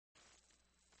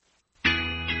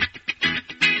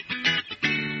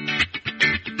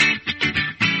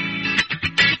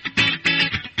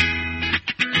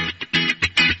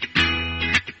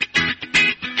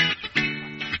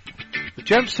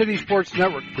Gem City Sports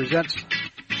Network presents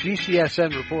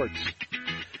GCSN Reports.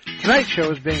 Tonight's show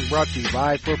is being brought to you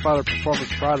by Profiler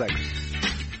Performance Products,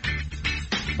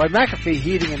 by McAfee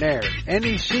Heating and Air,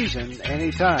 any season,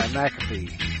 anytime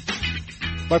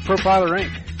McAfee, by Profiler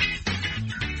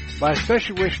Inc., by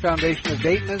Special Wish Foundation of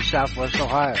Dayton and Southwest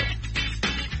Ohio,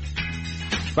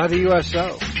 by the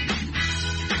USO,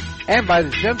 and by the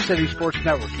Gem City Sports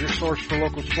Network, your source for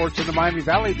local sports in the Miami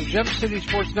Valley, the Gem City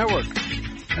Sports Network.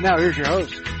 And now here's your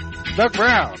host, Doug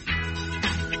Brown.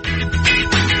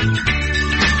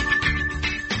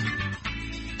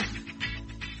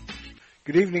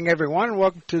 Good evening, everyone, and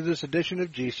welcome to this edition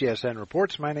of GCSN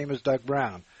Reports. My name is Doug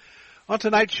Brown. On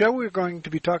tonight's show, we're going to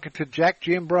be talking to Jack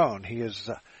Giambrone. He is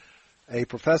a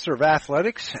professor of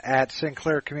athletics at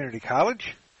Sinclair Community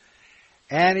College,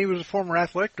 and he was a former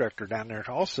athletic director down there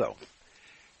also.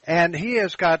 And he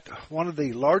has got one of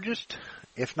the largest,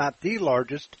 if not the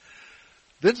largest,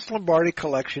 Vince Lombardi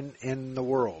collection in the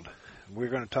world. We're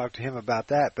going to talk to him about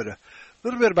that, but a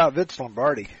little bit about Vince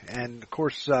Lombardi. And, of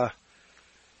course,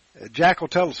 Jack will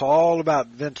tell us all about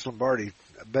Vince Lombardi.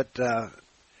 But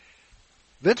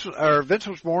Vince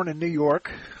was born in New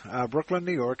York, Brooklyn,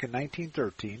 New York, in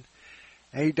 1913.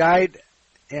 And he died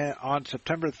on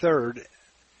September 3rd,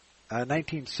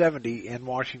 1970 in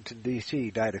Washington, D.C.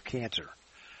 He died of cancer.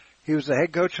 He was the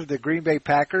head coach of the Green Bay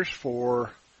Packers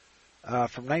from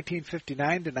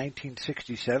 1959 to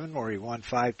 1967, where he won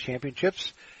 5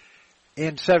 championships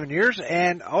in 7 years,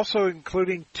 and also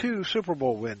including 2 Super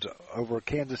Bowl wins over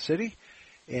Kansas City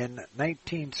in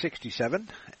 1967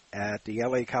 at the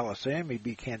LA Coliseum. He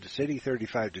beat Kansas City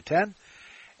 35-10,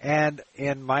 and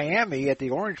in Miami at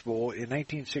the Orange Bowl in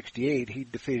 1968, he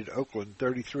defeated Oakland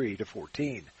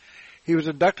 33-14. He was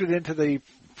inducted into the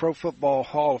Pro Football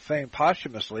Hall of Fame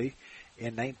posthumously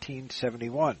in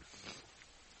 1971.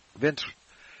 Vince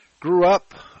grew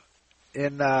up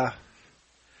in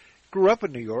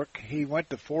New York. He went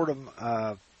to Fordham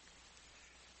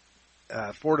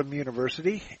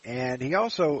University, and he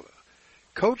also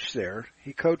coached there.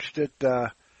 He coached at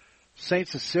St.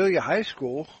 Cecilia High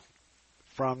School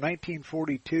from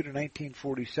 1942 to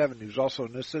 1947. He was also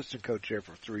an assistant coach there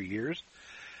for 3 years.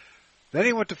 Then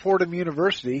he went to Fordham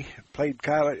University, played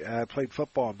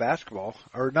football and basketball.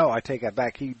 Or no, I take that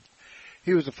back. He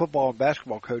was a football and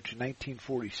basketball coach in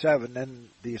 1947, then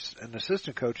an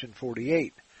assistant coach in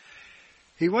 48.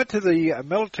 He went to the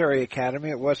military academy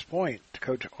at West Point to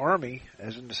coach Army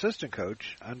as an assistant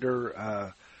coach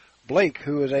under Blake,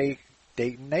 who was a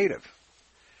Dayton native.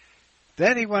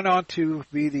 Then he went on to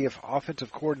be the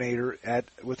offensive coordinator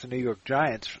with the New York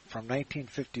Giants from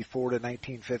 1954 to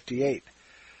 1958.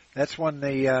 That's when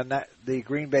the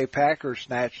Green Bay Packers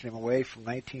snatched him away from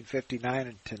 1959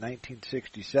 to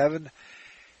 1967.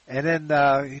 And then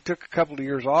he took a couple of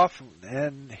years off,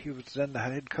 and he was then the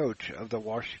head coach of the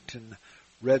Washington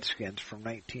Redskins from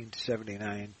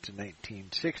 1979 to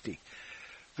 1960.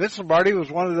 Vince Lombardi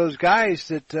was one of those guys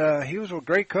that he was a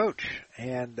great coach.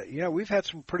 And, we've had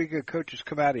some pretty good coaches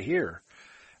come out of here,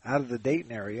 out of the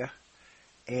Dayton area.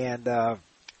 And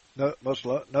most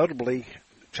notably,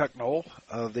 Chuck Noll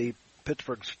of the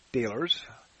Pittsburgh Steelers,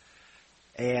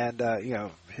 and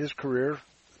his career,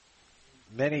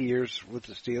 many years with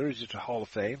the Steelers, he's a Hall of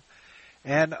Fame,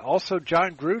 and also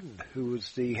John Gruden, who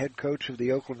was the head coach of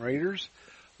the Oakland Raiders,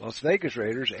 Las Vegas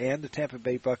Raiders, and the Tampa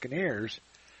Bay Buccaneers,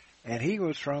 and he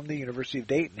was from the University of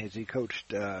Dayton as he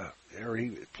coached, or he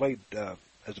played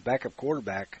as a backup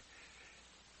quarterback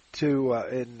at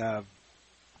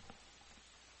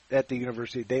the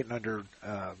University of Dayton under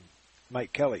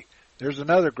Mike Kelly. There's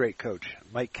another great coach,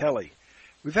 Mike Kelly.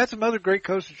 We've had some other great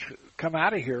coaches come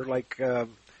out of here, like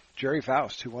Jerry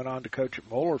Faust, who went on to coach at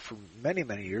Moeller for many,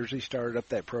 many years. He started up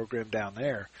that program down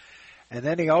there. And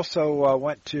then he also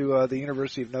went to the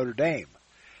University of Notre Dame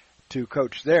to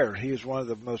coach there. He is one of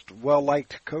the most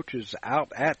well-liked coaches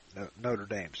out at Notre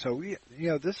Dame. So,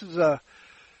 this is a...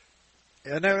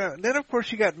 And then, of course,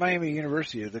 you got Miami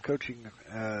University, the coaching...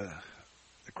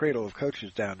 the cradle of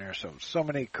coaches down there. So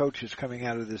many coaches coming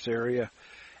out of this area.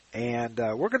 And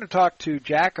we're going to talk to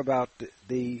Jack about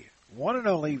the one and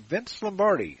only Vince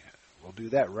Lombardi. We'll do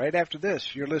that right after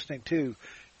this. You're listening to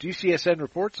GCSN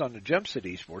Reports on the Gem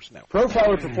City Sports Network.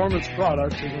 Profiler Performance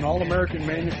Products is an all-American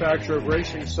manufacturer of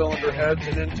racing cylinder heads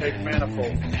and intake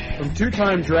manifolds. From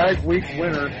 2-time Drag Week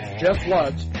winner Jeff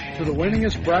Lutz to the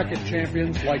winningest bracket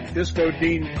champions like Disco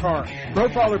Dean Karn,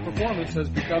 Profiler Performance has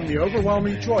become the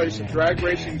overwhelming choice of drag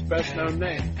racing's best-known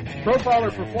name.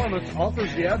 Profiler Performance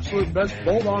offers the absolute best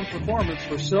bolt-on performance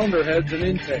for cylinder heads and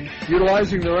intake,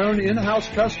 utilizing their own in-house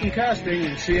custom casting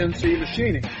and CNC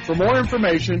machining. For more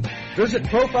information, Visit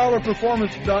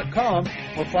ProfilerPerformance.com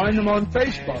or find them on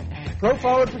Facebook.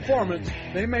 Profiler Performance,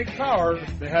 they make power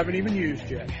they haven't even used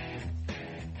yet.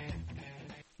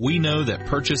 We know that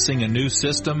purchasing a new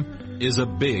system is a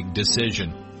big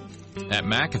decision. At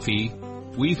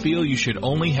McAfee, we feel you should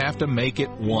only have to make it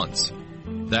once.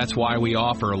 That's why we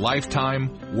offer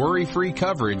lifetime, worry-free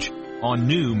coverage on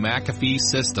new McAfee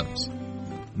systems.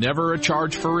 Never a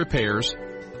charge for repairs,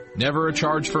 never a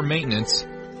charge for maintenance,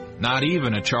 not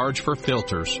even a charge for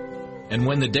filters. And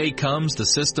when the day comes the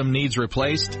system needs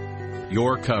replaced,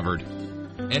 you're covered.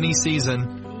 Any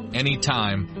season, any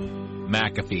time,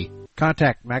 McAfee.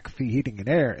 Contact McAfee Heating and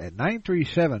Air at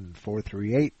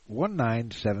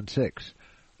 937-438-1976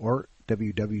 or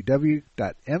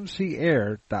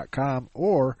www.mcair.com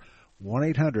or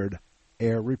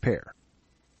 1-800-AIR-REPAIR.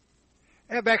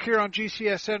 And back here on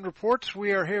GCSN Reports,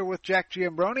 we are here with Jack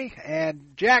Giambrone.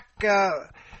 And Jack,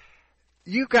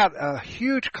 you got a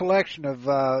huge collection of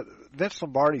Vince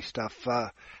Lombardi stuff.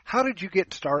 How did you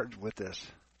get started with this?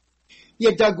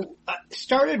 Yeah, Doug,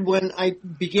 started when I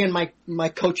began my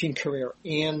coaching career,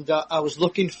 and I was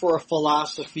looking for a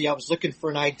philosophy. I was looking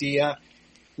for an idea,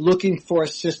 looking for a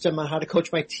system on how to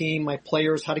coach my team, my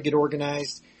players, how to get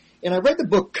organized. And I read the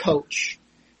book Coach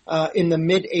in the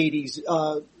mid-'80s,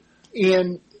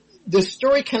 and the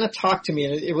story kind of talked to me.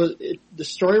 And the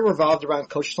story revolved around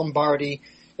Coach Lombardi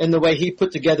and the way he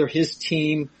put together his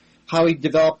team, how he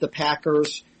developed the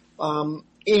Packers. And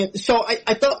so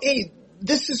I thought, hey,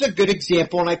 this is a good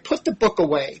example, and I put the book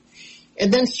away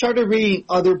and then started reading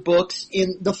other books,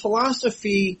 and the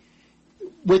philosophy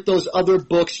with those other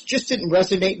books just didn't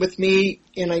resonate with me,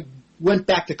 and I went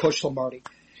back to Coach Lombardi.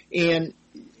 And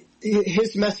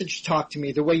his message talked to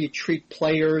me, the way you treat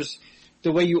players,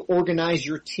 the way you organize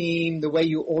your team, the way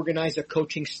you organize a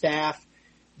coaching staff,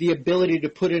 the ability to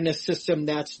put in a system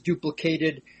that's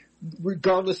duplicated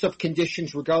regardless of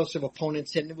conditions, regardless of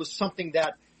opponents, and it was something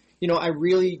that I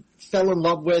really fell in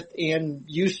love with and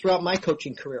used throughout my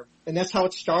coaching career. And that's how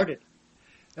it started.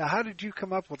 Now, how did you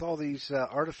come up with all these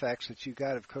artifacts that you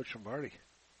got of Coach Lombardi?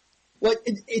 Well,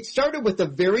 it started with a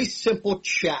very simple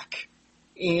check.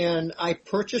 And I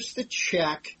purchased the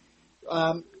check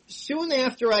soon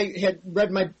after I had read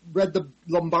the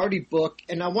Lombardi book,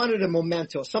 and I wanted a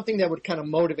memento, something that would kind of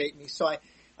motivate me. So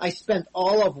I spent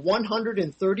all of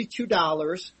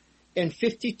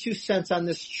 $132.52 on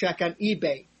this check on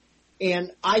eBay.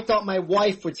 And I thought my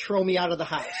wife would throw me out of the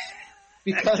house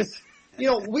because,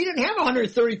 we didn't have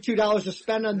 $132 to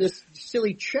spend on this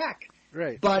silly check.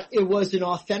 Right. But it was an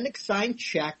authentic signed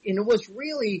check, and it was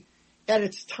really, at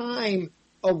its time,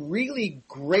 a really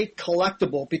great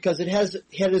collectible because it had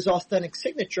his authentic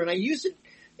signature. And I used it,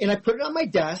 and I put it on my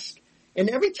desk.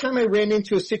 And every time I ran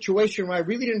into a situation where I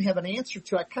really didn't have an answer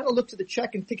to, I kind of looked at the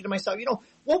check and thinking to myself,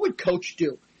 what would Coach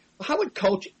do? How would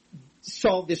Coach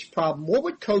solve this problem? What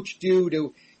would Coach do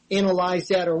to analyze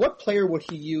that, or what player would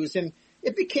he use? And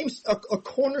it became a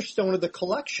cornerstone of the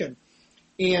collection.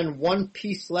 And one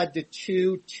piece led to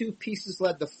two pieces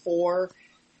led to four,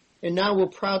 and now we're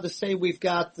proud to say we've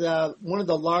got one of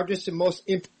the largest and most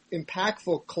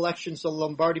impactful collections of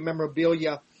Lombardi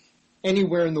memorabilia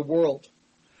anywhere in the world.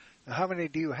 Now, how many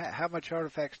do you have? How much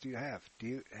artifacts do you have?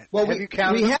 You counted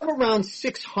them? We have around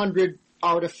 600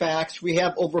 artifacts. We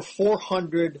have over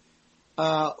 400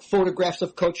 photographs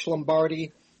of Coach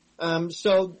Lombardi.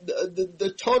 So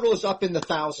the total is up in the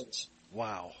thousands.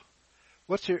 Wow.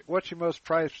 What's your most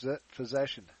prized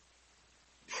possession?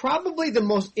 Probably the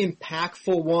most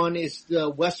impactful one is the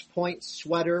West Point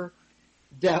sweater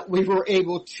that we were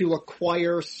able to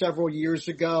acquire several years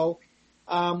ago.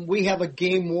 We have a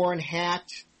game-worn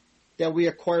hat that we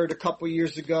acquired a couple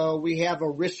years ago. We have a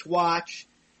wristwatch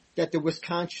that the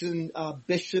Wisconsin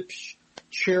Bishops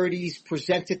Charities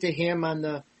presented to him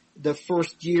on the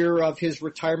first year of his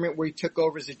retirement, where he took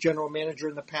over as a general manager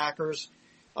in the Packers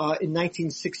in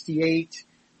 1968.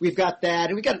 We've got that,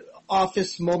 and we got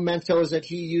office mementos that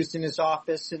he used in his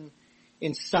office, and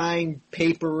in signed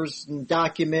papers and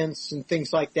documents and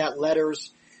things like that,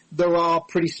 letters. They're all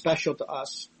pretty special to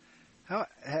us.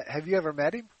 Have you ever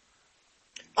met him?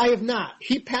 I have not.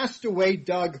 He passed away,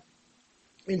 Doug,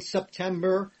 in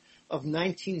September of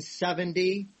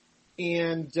 1970,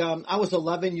 and I was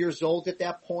 11 years old at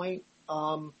that point.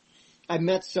 I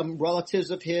met some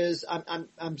relatives of his.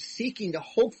 I'm seeking to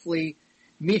hopefully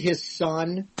meet his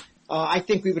son. I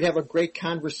think we would have a great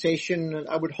conversation, and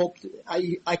I would hope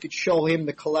I could show him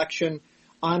the collection,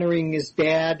 honoring his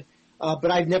dad, but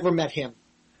I've never met him.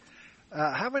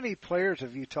 How many players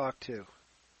have you talked to?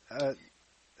 I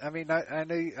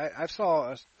know I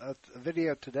saw a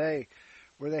video today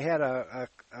where they had a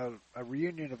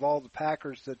reunion of all the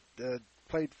Packers that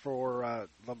played for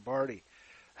Lombardi.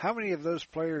 How many of those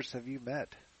players have you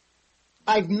met?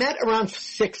 I've met around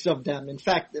 6 of them. In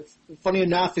fact, funny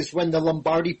enough, is when the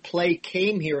Lombardi play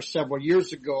came here several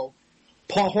years ago,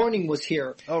 Paul Horning was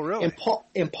here. Oh, really?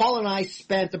 And Paul and I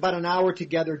spent about an hour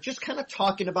together just kind of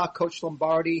talking about Coach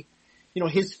Lombardi,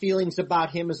 his feelings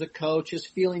about him as a coach, his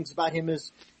feelings about him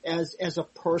as a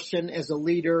person, as a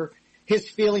leader, his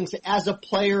feelings as a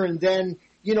player, and then,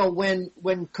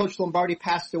 when Coach Lombardi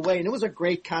passed away, and it was a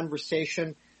great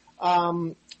conversation.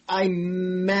 I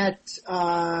met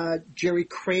Jerry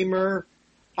Kramer.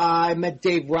 I met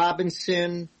Dave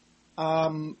Robinson.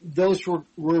 Those were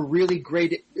really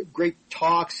great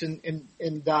talks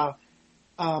and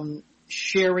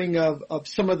sharing of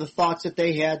some of the thoughts that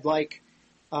they had, like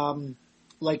Paul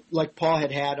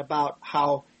had about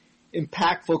how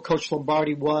impactful Coach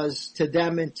Lombardi was to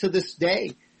them, and to this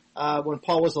day, when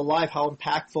Paul was alive, how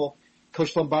impactful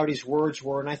Coach Lombardi's words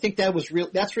were. And I think and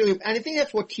I think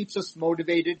that's what keeps us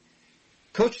motivated.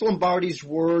 Coach Lombardi's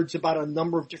words about a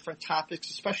number of different topics,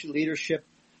 especially leadership,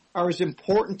 are as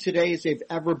important today as they've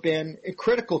ever been, and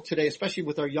critical today, especially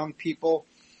with our young people.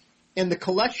 And the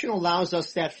collection allows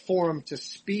us that forum to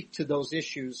speak to those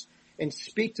issues and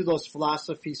speak to those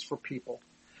philosophies for people.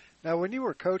 Now, when you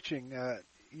were coaching,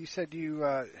 you said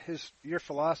your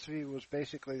philosophy was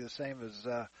basically the same as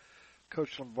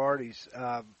Coach Lombardi's.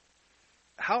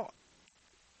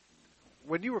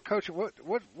 When you were coaching,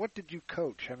 what did you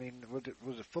coach? I mean,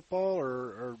 was it football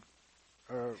or?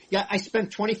 Yeah, I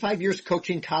spent 25 years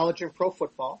coaching college and pro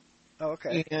football. Oh,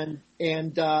 okay. And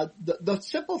the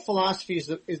simple philosophy is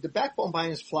the backbone behind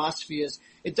his philosophy is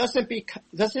it doesn't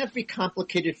have to be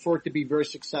complicated for it to be very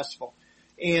successful.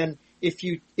 And if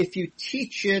you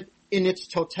teach it in its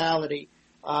totality,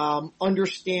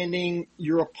 understanding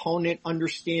your opponent,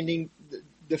 understanding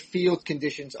the field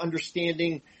conditions,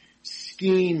 understanding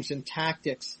schemes and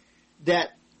tactics, that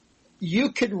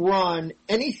you could run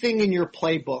anything in your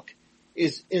playbook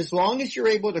is as long as you're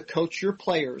able to coach your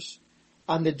players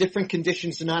on the different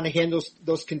conditions and how to handle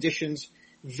those conditions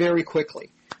very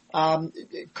quickly.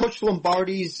 Coach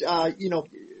Lombardi's,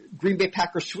 Green Bay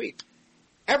Packers sweep.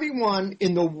 Everyone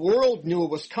in the world knew it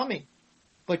was coming,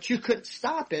 but you couldn't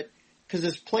stop it because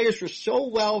his players were so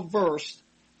well versed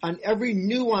on every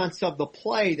nuance of the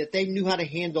play that they knew how to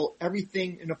handle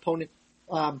everything an opponent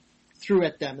threw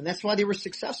at them, and that's why they were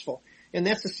successful. And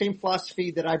that's the same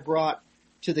philosophy that I brought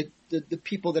to the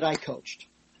people that I coached.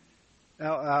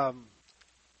 Now,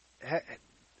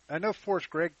 I know Forrest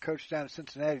Gregg coached down in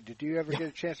Cincinnati. Did you ever get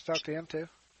a chance to talk to him too?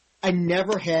 I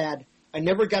never had. I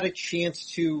never got a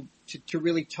chance to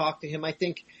really talk to him. I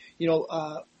think,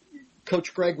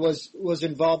 Coach Gregg was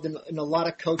involved in a lot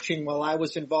of coaching while I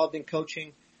was involved in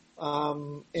coaching.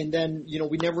 And then,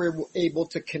 we never were able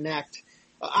to connect.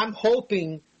 I'm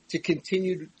hoping to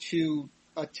continue to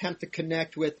attempt to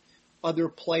connect with other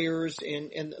players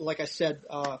and like I said,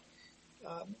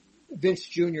 Vince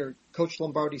Jr., Coach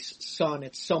Lombardi's son,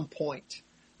 at some point.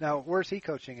 Now, where's he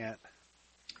coaching at?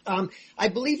 I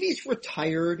believe he's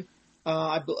retired.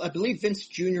 I believe Vince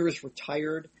Jr. is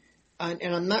retired,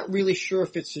 and I'm not really sure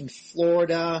if it's in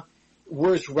Florida,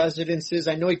 where his residence is.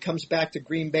 I know he comes back to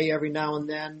Green Bay every now and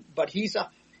then, but he's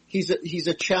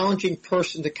a challenging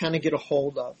person to kind of get a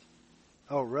hold of.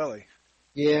 Oh, really?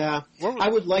 Yeah. I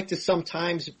would like to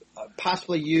sometimes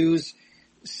possibly use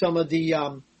some of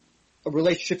the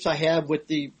relationships I have with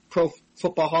the Pro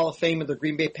Football Hall of Fame and the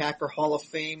Green Bay Packer Hall of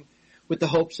Fame with the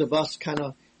hopes of us kind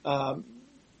of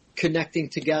connecting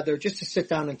together just to sit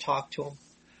down and talk to him.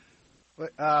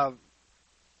 But,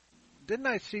 didn't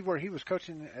I see where he was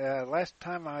coaching? Last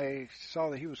time I saw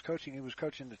that he was coaching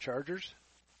the Chargers.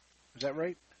 Is that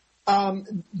right?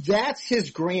 That's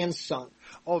his grandson.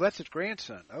 Oh, that's his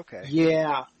grandson. Okay.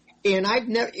 Yeah. And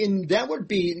that would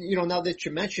be, now that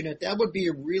you mention it, that would be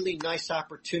a really nice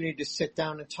opportunity to sit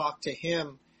down and talk to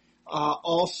him,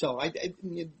 also.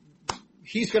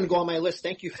 He's going to go on my list.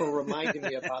 Thank you for reminding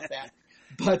me about that.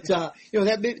 But,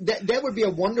 that would be a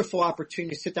wonderful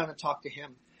opportunity to sit down and talk to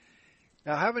him.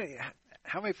 Now, how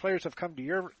many players have come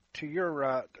to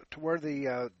where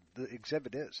the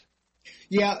exhibit is?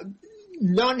 Yeah,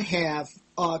 none have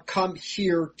come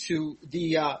here to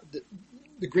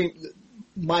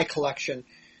my collection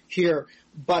here,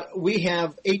 but we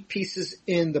have 8 pieces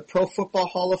in the Pro Football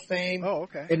Hall of Fame. Oh,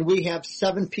 okay. And we have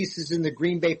 7 pieces in the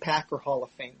Green Bay Packer Hall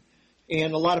of Fame.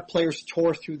 And a lot of players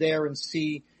tour through there and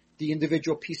see the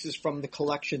individual pieces from the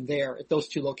collection there at those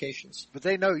 2 locations. But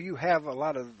they know you have a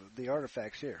lot of the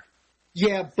artifacts here.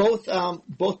 Yeah, both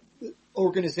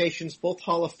organizations, both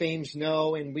Hall of Fames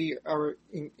know, and we are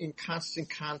in constant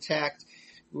contact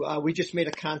We just made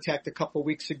a contact a couple of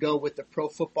weeks ago with the Pro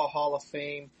Football Hall of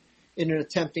Fame in an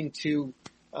attempting to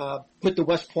put the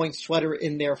West Point sweater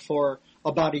in there for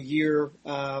about a year,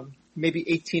 maybe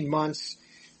 18 months,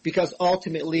 because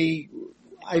ultimately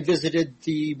I visited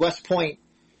the West Point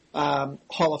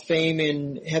Hall of Fame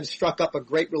and have struck up a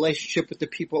great relationship with the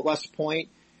people at West Point,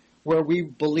 where we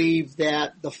believe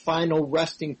that the final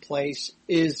resting place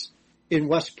is in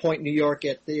West Point, New York,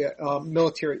 at the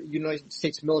United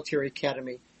States Military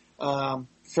Academy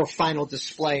for final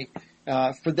display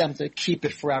for them to keep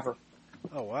it forever.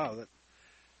 Oh wow!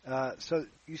 So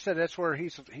you said that's where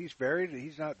he's buried.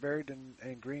 He's not buried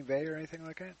in Green Bay or anything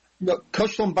like that. No,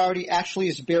 Coach Lombardi actually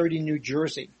is buried in New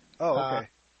Jersey. Oh, okay.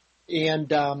 And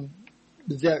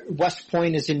the West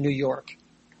Point is in New York.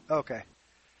 Okay.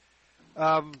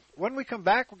 When we come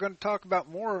back, we're going to talk about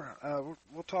more.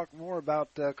 We'll talk more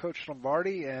about Coach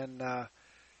Lombardi and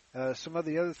some of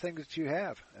the other things that you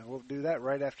have, and we'll do that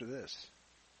right after this.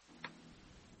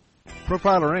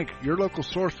 Profiler Inc., your local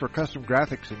source for custom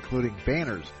graphics, including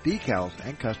banners, decals,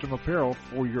 and custom apparel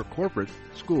for your corporate,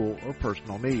 school, or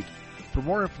personal needs. For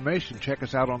more information, check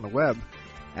us out on the web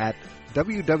at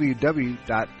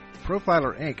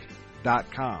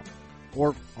www.profilerinc.com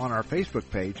or on our Facebook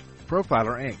page,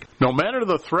 Profiler Inc. No matter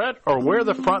the threat or where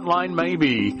the front line may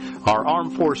be, our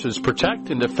armed forces protect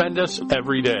and defend us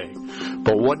every day.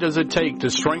 But what does it take to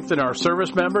strengthen our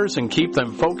service members and keep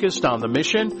them focused on the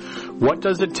mission? What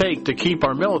does it take to keep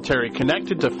our military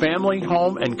connected to family,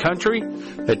 home, and country?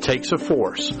 It takes a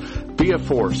force. Be a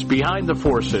force behind the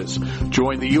forces.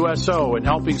 Join the USO in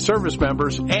helping service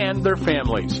members and their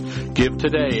families. Give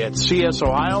today at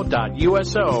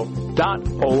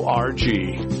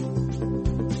csohio.uso.org.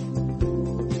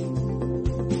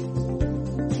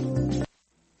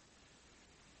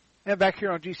 And back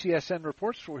here on GCSN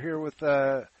Reports, we're here with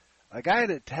a guy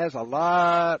that has a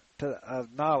lot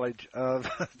of knowledge of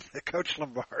Coach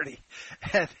Lombardi.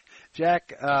 And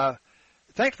Jack,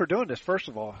 thanks for doing this. First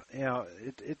of all, you know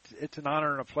it's an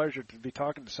honor and a pleasure to be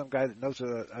talking to some guy that knows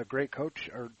a great coach,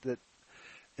 or that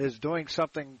is doing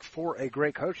something for a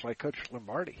great coach like Coach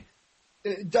Lombardi.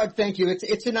 Doug, thank you.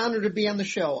 It's an honor to be on the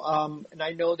show. And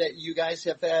I know that you guys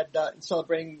have had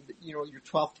celebrating your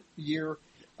 12th year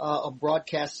of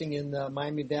broadcasting in the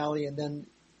Miami Valley and then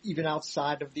even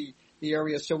outside of the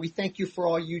area. So we thank you for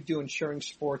all you do in sharing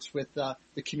sports with the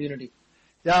community.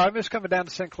 Yeah, I miss coming down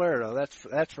to St. Clair, though.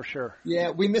 That's for sure. Yeah,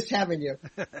 we miss having you.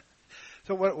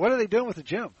 So what are they doing with the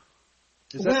gym?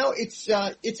 It's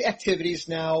activities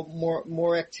now,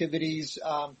 more activities.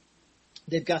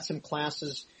 They've got some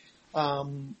classes,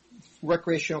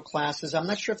 recreational classes. I'm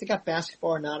not sure if they got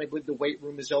basketball or not. I believe the weight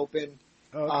room is open.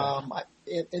 Okay.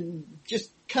 And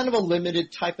just kind of a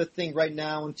limited type of thing right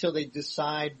now until they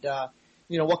decide,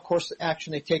 what course of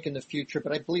action they take in the future.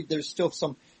 But I believe there's still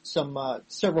some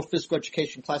several physical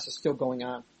education classes still going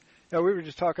on. Yeah, we were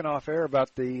just talking off air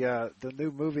about the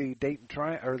new movie Dayton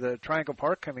the Triangle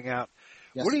Park coming out.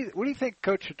 Yes. What do you think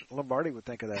Coach Lombardi would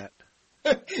think of that?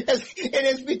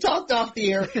 as we talked off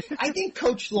the air, I think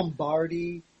Coach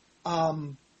Lombardi,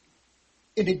 and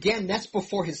again, that's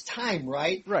before his time,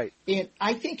 right? Right. And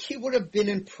I think he would have been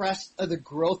impressed of the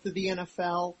growth of the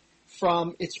NFL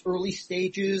from its early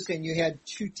stages. And you had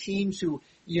two teams who,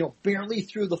 barely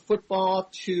threw the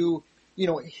football to,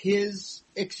 his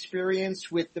experience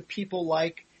with the people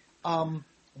like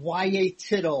Y.A.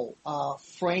 Tittle,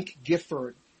 Frank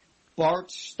Gifford, Bart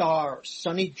Starr,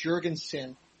 Sonny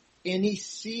Jurgensen. And he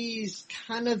sees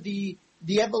kind of the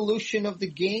evolution of the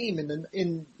game,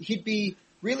 and he'd be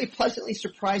really pleasantly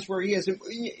surprised where he is.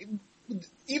 And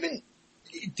even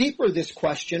deeper, this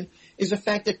question is the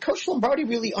fact that Coach Lombardi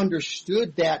really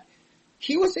understood that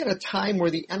he was at a time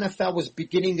where the NFL was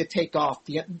beginning to take off.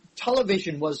 The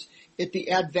television was at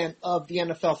the advent of the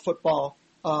NFL football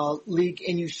league,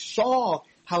 and you saw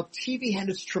how TV had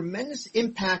its tremendous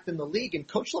impact in the league, and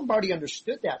Coach Lombardi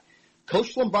understood that.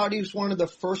 Coach Lombardi was one of the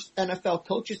first NFL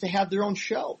coaches to have their own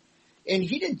show. And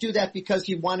he didn't do that because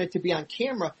he wanted to be on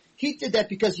camera. He did that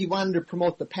because he wanted to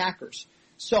promote the Packers.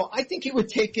 So I think he would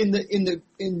take in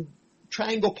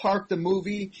Triangle Park, the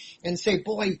movie, and say,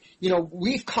 boy,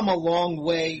 we've come a long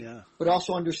way, but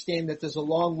also understand that there's a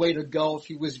long way to go if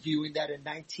he was viewing that in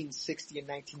 1960 and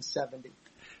 1970.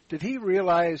 Did he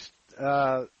realize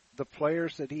the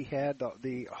players that he had,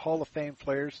 the Hall of Fame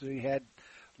players that he had,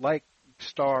 like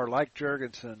Starr, like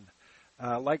Jurgensen,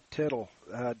 like Tittle,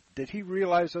 did he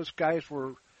realize those guys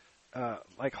were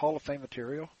like Hall of Fame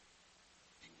material?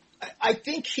 I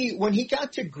think when he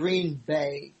got to Green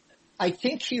Bay, I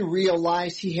think he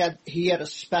realized he had a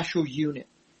special unit.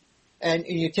 And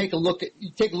you take a look at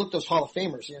those Hall of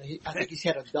Famers. I think he's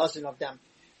had a dozen of them.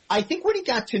 I think when he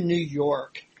got to New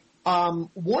York,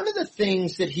 one of the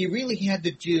things that he really had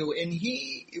to do, and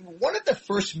one of the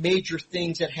first major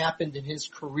things that happened in his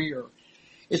career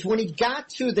is when he got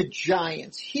to the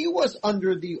Giants, he was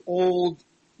under the old,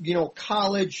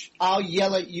 college, I'll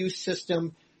yell at you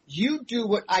system. You do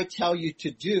what I tell you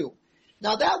to do.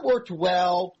 Now that worked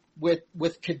well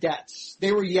with cadets.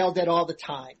 They were yelled at all the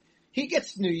time. He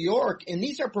gets to New York, and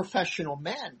these are professional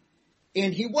men.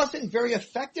 And he wasn't very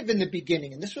effective in the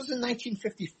beginning, and this was in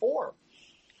 1954.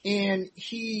 And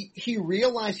he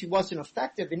realized he wasn't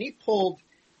effective, and he pulled,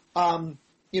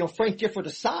 Frank Gifford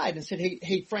aside and said,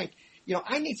 hey, Frank,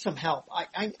 I need some help.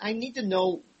 I need to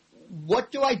know,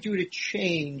 what do I do to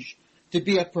change to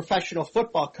be a professional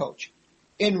football coach?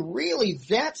 And really,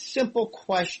 that simple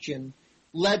question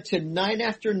led to night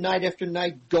after night after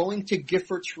night going to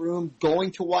Gifford's room,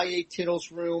 going to Y.A.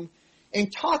 Tittle's room,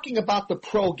 and talking about the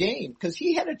pro game, because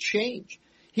he had to change.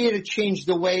 He had to change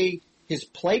the way his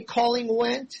play calling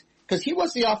went, because he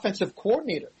was the offensive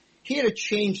coordinator. He had to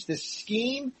change the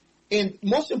scheme, and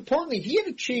most importantly, he had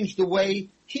to change the way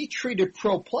he treated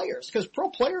pro players, because pro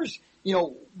players,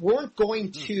 weren't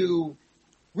going to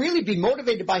really be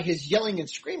motivated by his yelling and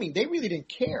screaming. They really didn't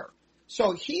care.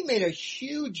 So he made a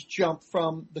huge jump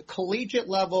from the collegiate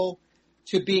level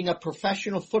to being a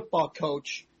professional football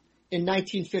coach in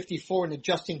 1954 and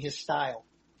adjusting his style.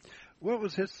 What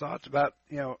was his thoughts about,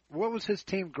 what was his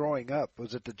team growing up?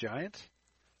 Was it the Giants?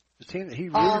 The team that he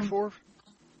rooted for?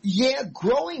 Yeah,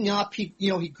 growing up, he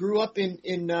grew up in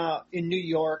New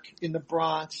York, in the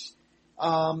Bronx.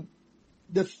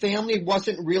 The family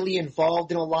wasn't really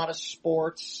involved in a lot of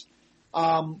sports,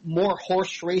 more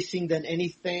horse racing than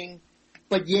anything.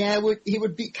 But yeah, he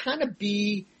would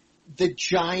be the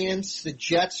Giants. The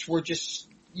Jets were just,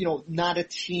 not a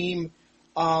team.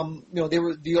 They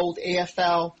were the old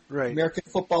AFL, right, American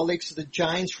Football League. So the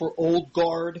Giants were old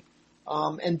guard.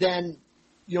 And then,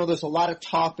 there's a lot of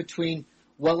talk between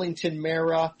Wellington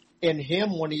Mara and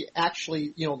him when he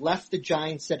actually, left the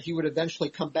Giants, that he would eventually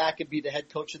come back and be the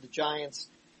head coach of the Giants.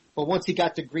 But once he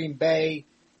got to Green Bay,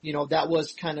 that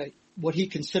was kind of what he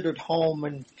considered home,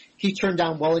 and he turned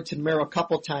down Wellington Mara a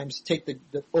couple of times to take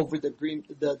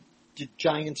the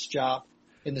Giants job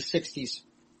in the 60s.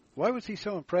 Why was he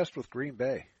so impressed with Green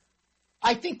Bay?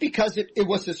 I think because it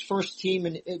was his first team,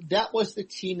 and that was the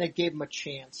team that gave him a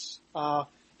chance.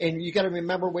 And you got to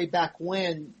remember, way back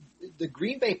when, the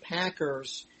Green Bay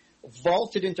Packers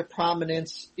vaulted into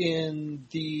prominence in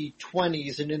the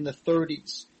 20s and in the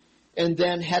 30s, and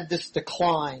then had this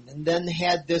decline, and then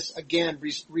had this, again,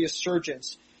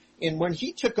 resurgence. And when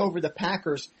he took over the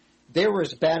Packers, they were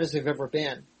as bad as they've ever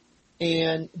been.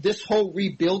 And this whole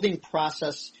rebuilding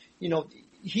process,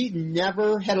 he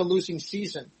never had a losing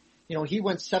season. He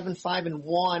went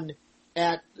 7-5-1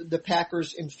 at the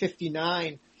Packers in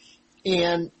 59,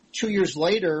 and 2 years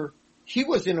later, he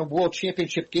was in a world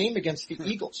championship game against the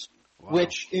Eagles, wow,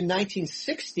 which in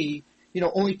 1960,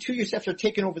 only 2 years after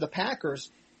taking over the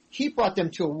Packers, he brought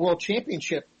them to a world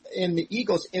championship in the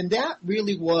Eagles. And that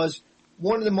really was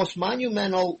one of the most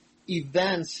monumental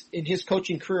events in his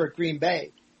coaching career at Green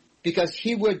Bay, because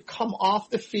he would come off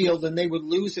the field and they would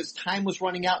lose as time was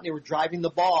running out and they were driving the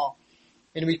ball.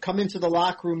 And we'd come into the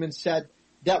locker room and said,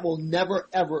 that will never,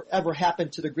 ever, ever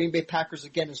happen to the Green Bay Packers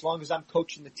again as long as I'm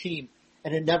coaching the team.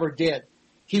 And it never did.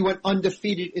 He went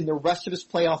undefeated in the rest of his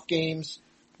playoff games,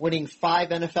 winning 5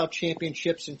 NFL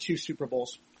championships and 2 Super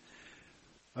Bowls.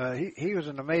 He was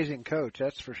an amazing coach,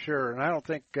 that's for sure. And I don't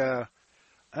think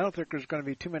there's going to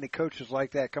be too many coaches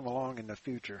like that come along in the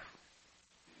future.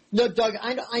 No, Doug,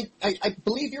 I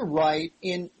believe you're right.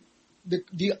 And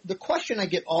the question I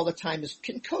get all the time is,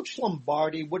 can Coach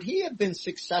Lombardi, would he have been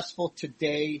successful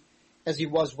today as he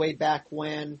was way back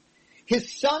when?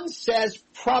 His son says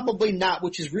probably not,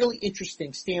 which is really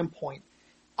interesting standpoint.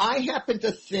 I happen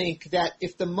to think that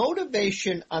if the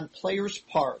motivation on players'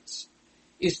 parts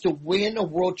is to win a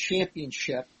world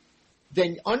championship,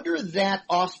 then under that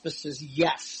auspices,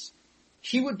 yes,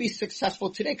 he would be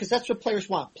successful today, because that's what players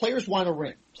want. Players want a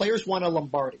ring. Players want a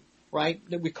Lombardi, right?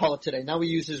 We call it today. Now we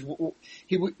use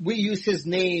his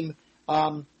name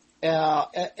as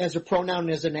a pronoun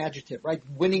and as an adjective, right?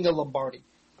 Winning a Lombardi.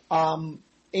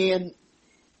 And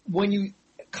when you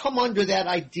come under that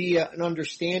idea and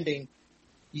understanding,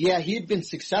 yeah, he had been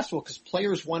successful because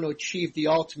players want to achieve the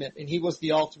ultimate, and he was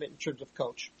the ultimate in terms of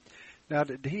coach. Now,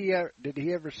 did he ever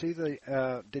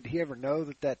know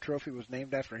that trophy was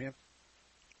named after him?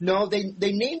 No, they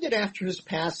named it after his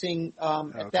passing.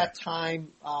 Okay. At that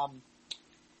time,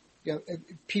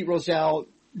 Pete Rozelle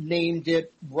named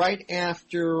it right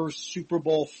after Super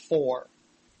Bowl IV.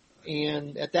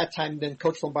 And at that time, then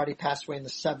Coach Lombardi passed away in the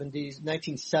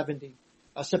 1970.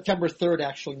 September 3rd,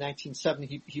 actually,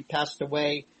 1970, he passed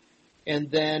away.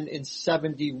 And then in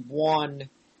 71,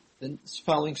 the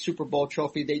following Super Bowl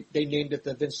trophy, they named it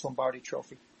the Vince Lombardi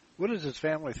Trophy. What does his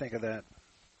family think of that?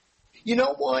 You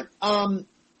know what?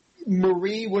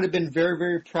 Marie would have been very,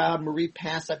 very proud. Marie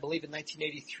passed, I believe, in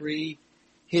 1983.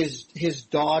 His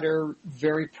daughter,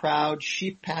 very proud.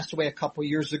 She passed away a couple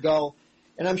years ago.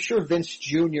 And I'm sure Vince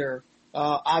Jr.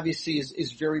 Obviously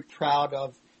is very proud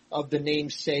of the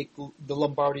namesake, the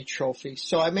Lombardi Trophy.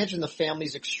 So I imagine the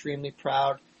family's extremely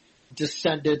proud.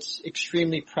 Descendants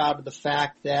extremely proud of the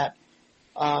fact that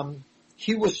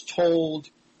he was told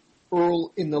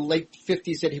in the late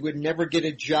 50s that he would never get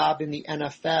a job in the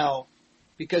NFL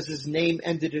because his name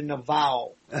ended in a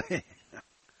vowel,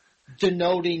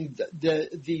 denoting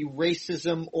the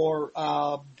racism or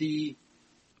the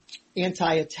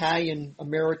anti-Italian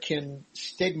American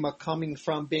stigma coming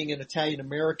from being an Italian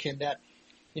American, that,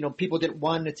 you know, people didn't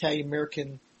want an Italian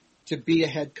American to be a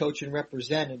head coach and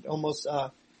represent it. Almost,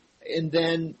 and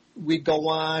then we go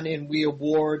on and we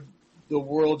award the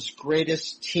world's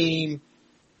greatest team,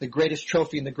 the greatest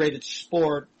trophy in the greatest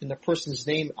sport, and the person's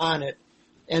name on it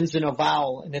ends in a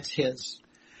vowel, and it's his.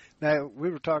 Now, we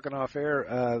were talking off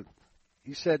air.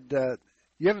 You said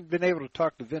you haven't been able to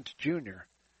talk to Vince Jr.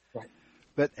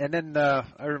 Right. And then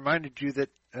I reminded you that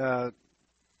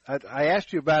I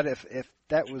asked you about if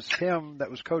that was him that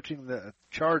was coaching the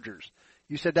Chargers.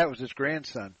 You said that was his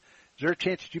grandson. Is there a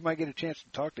chance that you might get a chance to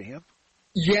talk to him?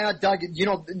 Yeah, Doug, you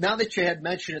know, now that you had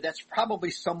mentioned it, that's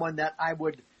probably someone that I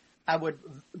would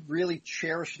really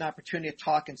cherish an opportunity to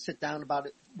talk and sit down about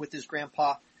it with his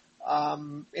grandpa.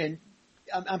 And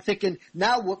I'm thinking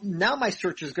now my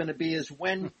search is going to be is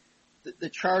when the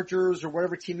Chargers or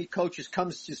whatever team he coaches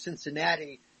comes to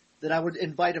Cincinnati, that I would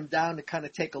invite him down to kind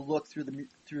of take a look through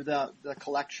the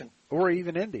collection. Or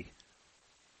even Indy.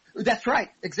 That's right,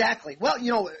 exactly. Well,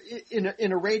 you know,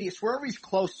 in a radius wherever he's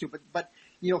close to, but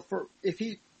you know, if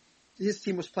his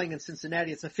team was playing in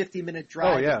Cincinnati, it's a 50-minute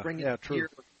drive. Oh yeah, to bring it true. here,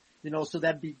 you know, so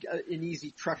that'd be an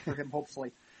easy trek for him,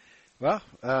 hopefully. Well,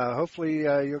 hopefully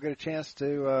you'll get a chance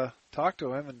to talk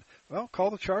to him and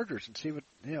call the Chargers and see what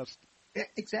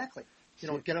Exactly. You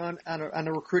know, get on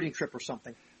a recruiting trip or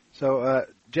something. So,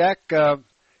 Jack, I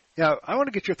want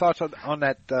to get your thoughts on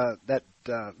that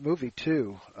movie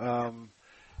too.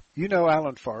 You know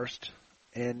Alan Forrest,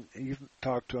 and you've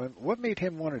talked to him. What made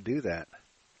him want to do that?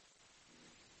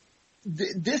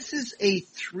 This is a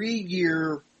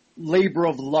 3-year labor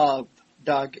of love,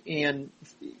 Doug, and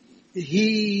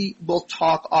he will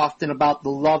talk often about the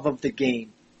love of the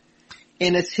game.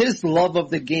 And it's his love of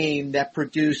the game that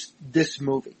produced this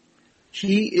movie.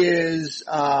 He is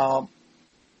a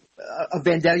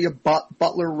Vandalia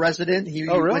Butler resident. He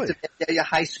went to Vandalia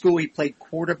High School. He played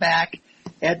quarterback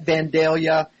at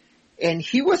Vandalia. And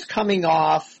he was coming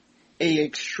off a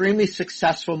extremely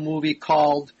successful movie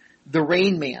called The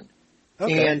Rain Man.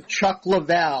 Okay. And Chuck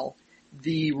Leavell,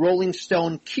 the Rolling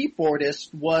Stone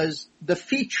keyboardist, was the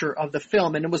feature of the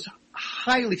film, and it was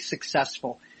highly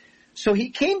successful. So he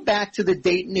came back to the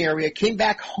Dayton area, came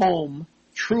back home,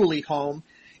 truly home,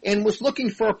 and was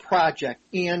looking for a project.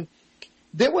 And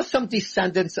there were some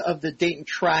descendants of the Dayton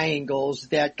Triangles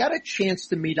that got a chance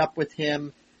to meet up with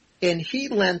him, and he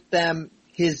lent them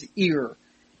his ear.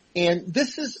 And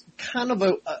this is kind of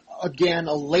again,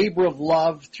 a labor of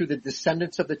love through the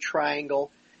descendants of the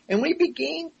Triangle. And when he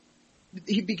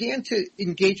began to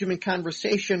engage him in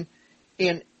conversation,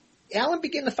 and Alan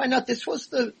began to find out this was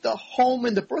the home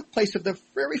and the birthplace of the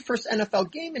very first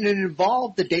NFL game, and it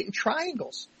involved the Dayton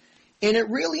Triangles. And it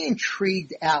really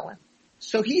intrigued Alan.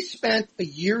 So he spent a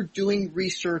year doing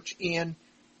research, and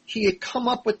he had come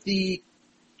up with the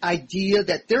idea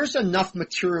that there's enough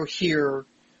material here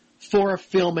for a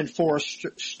film and for a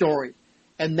story.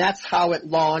 And that's how it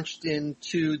launched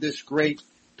into this great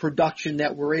production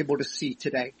that we're able to see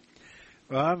today.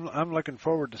 Well, I'm looking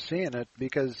forward to seeing it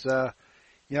because,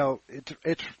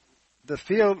 it's the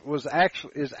field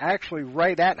is actually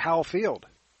right at Howell Field,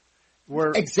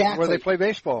 where they play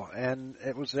baseball, and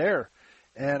it was there.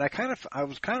 And I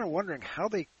was kind of wondering how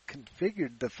they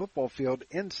configured the football field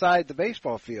inside the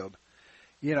baseball field.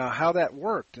 You know, how that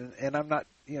worked, and I'm not,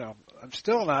 I'm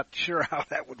still not sure how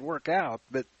that would work out,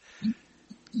 but.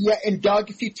 Yeah, and Doug,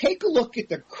 if you take a look at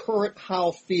the current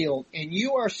Howell Field, and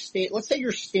you are let's say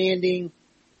you're standing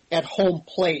at home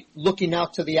plate looking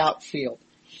out to the outfield,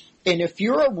 and if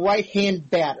you're a right-hand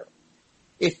batter,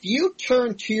 if you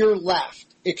turn to your left,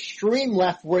 extreme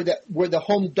left, where the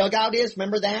home dugout is,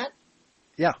 remember that?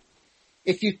 Yeah.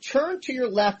 If you turn to your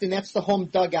left and that's the home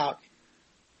dugout,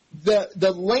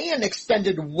 the land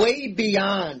extended way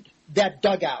beyond that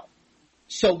dugout.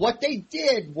 So what they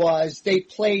did was they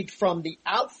played from the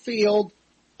outfield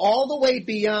all the way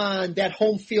beyond that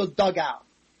home field dugout.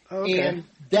 Okay. And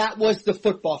that was the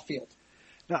football field.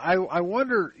 Now, I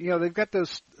wonder, they've got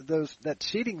that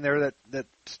seating there, that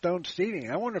stone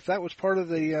seating. I wonder if that was part of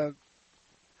the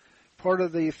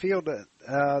field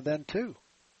then too.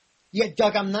 Yeah,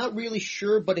 Doug, I'm not really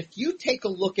sure, but if you take a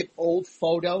look at old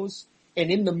photos,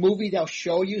 and in the movie they'll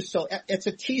show you, so it's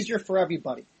a teaser for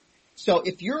everybody. So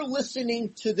if you're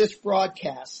listening to this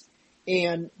broadcast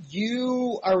and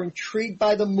you are intrigued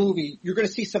by the movie, you're going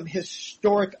to see some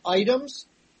historic items,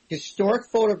 historic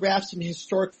photographs, and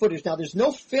historic footage. Now, there's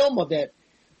no film of it,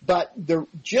 but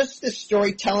just the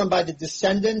storytelling by the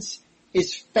descendants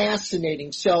is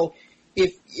fascinating. So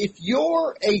if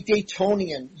you're a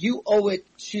Daytonian, you owe it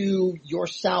to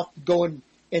yourself to go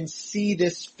and see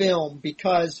this film,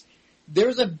 because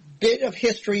there's a bit of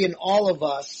history in all of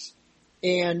us,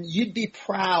 and you'd be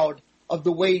proud of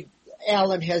the way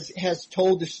Alan has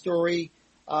told the story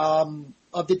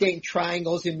of the Dayton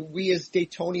Triangles, and we as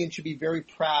Daytonians should be very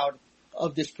proud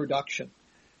of this production.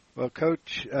 Well,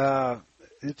 Coach,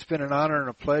 it's been an honor and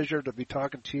a pleasure to be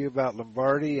talking to you about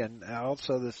Lombardi and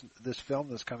also this film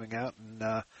that's coming out.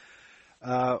 And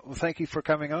well, thank you for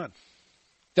coming on.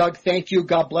 Doug, thank you.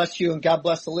 God bless you, and God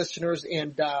bless the listeners,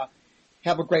 and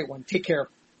have a great one. Take care.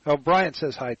 Oh, Brian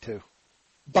says hi, too.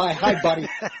 Bye. Hi, buddy.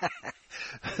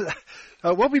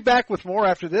 We'll be back with more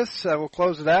after this. We'll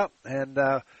close it out, and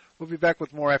we'll be back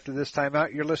with more after this time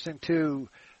out. You're listening to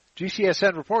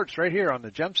GCSN Reports right here on the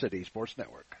Gem City Sports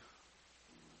Network.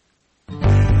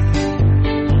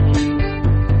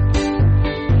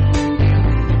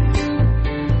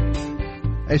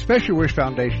 A Special Wish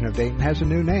Foundation of Dayton has a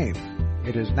new name.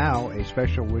 It is now a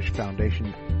Special Wish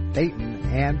Foundation Dayton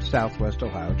and Southwest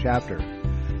Ohio chapter.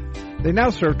 They now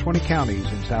serve 20 counties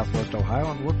in Southwest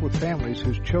Ohio and work with families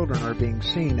whose children are being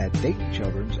seen at Dayton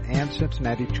Children's and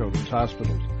Cincinnati Children's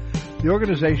Hospitals. The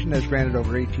organization has granted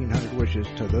over 1,800 wishes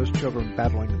to those children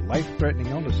battling life-threatening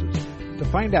illnesses. To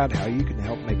find out how you can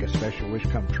help make a special wish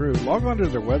come true, log on to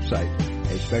their website,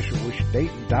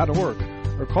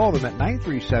 aspecialwishdayton.org, or call them at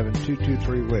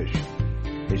 937-223-WISH.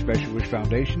 A Special Wish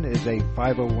Foundation is a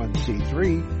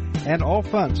 501c3, and all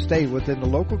funds stay within the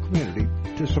local community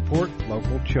to support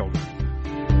local children.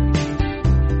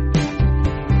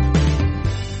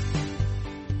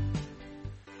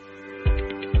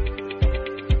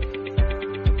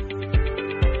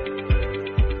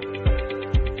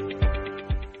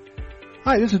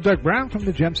 Hi, this is Doug Brown from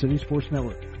the Gem City Sports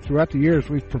Network. Throughout the years,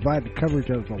 we've provided coverage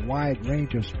of a wide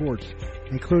range of sports,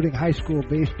 including high school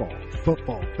baseball,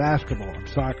 football, basketball, and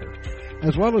soccer,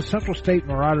 as well as Central State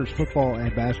Marauders football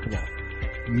and basketball.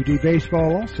 UD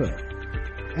baseball also.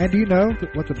 And do you know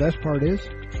what the best part is?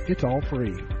 It's all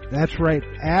free. That's right,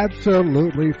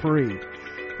 absolutely free.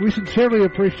 We sincerely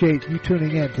appreciate you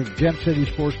tuning in to the Gem City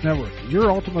Sports Network, your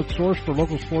ultimate source for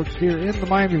local sports here in the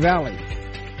Miami Valley.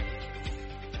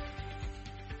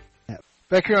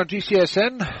 Back here on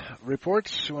GCSN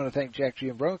Reports, we want to thank Jack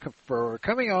Giambrone for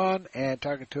coming on and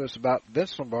talking to us about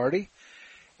Vince Lombardi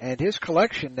and his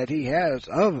collection that he has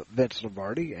of Vince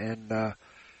Lombardi. And,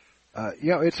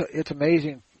 it's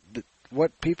amazing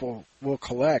what people will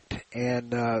collect,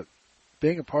 and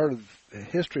being a part of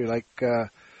history like the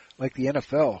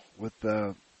NFL with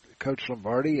Coach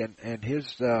Lombardi and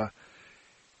his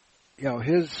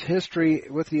his history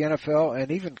with the NFL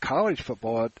and even college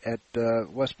football at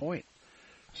West Point.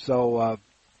 So,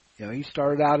 he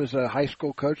started out as a high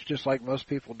school coach just like most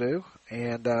people do,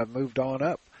 and moved on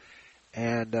up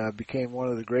and became one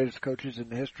of the greatest coaches in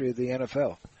the history of the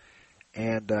NFL.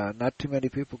 And not too many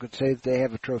people can say that they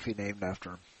have a trophy named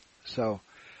after him. So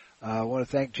I want to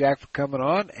thank Jack for coming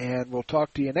on, and we'll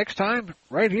talk to you next time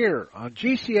right here on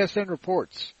GCSN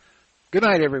Reports. Good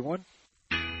night, everyone.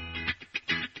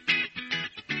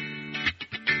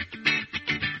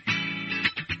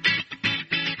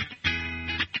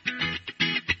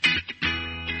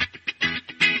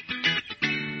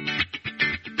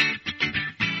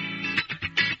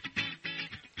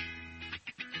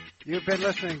 You've been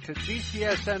listening to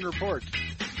GCSN Reports.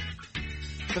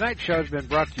 Tonight's show has been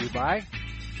brought to you by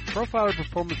Profiler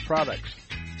Performance Products,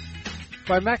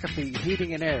 by McAfee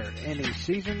Heating and Air, any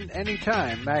season,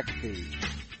 anytime, McAfee,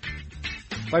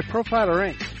 by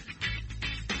Profiler Inc.,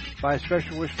 by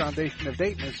Special Wish Foundation of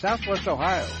Dayton in Southwest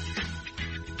Ohio,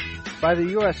 by the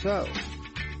USO,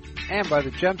 and by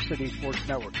the Gem City Sports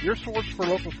Network, your source for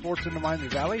local sports in the Miami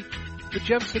Valley, the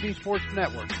Gem City Sports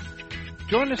Network.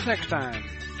 Join us next time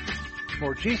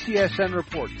for GCSN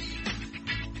Reports.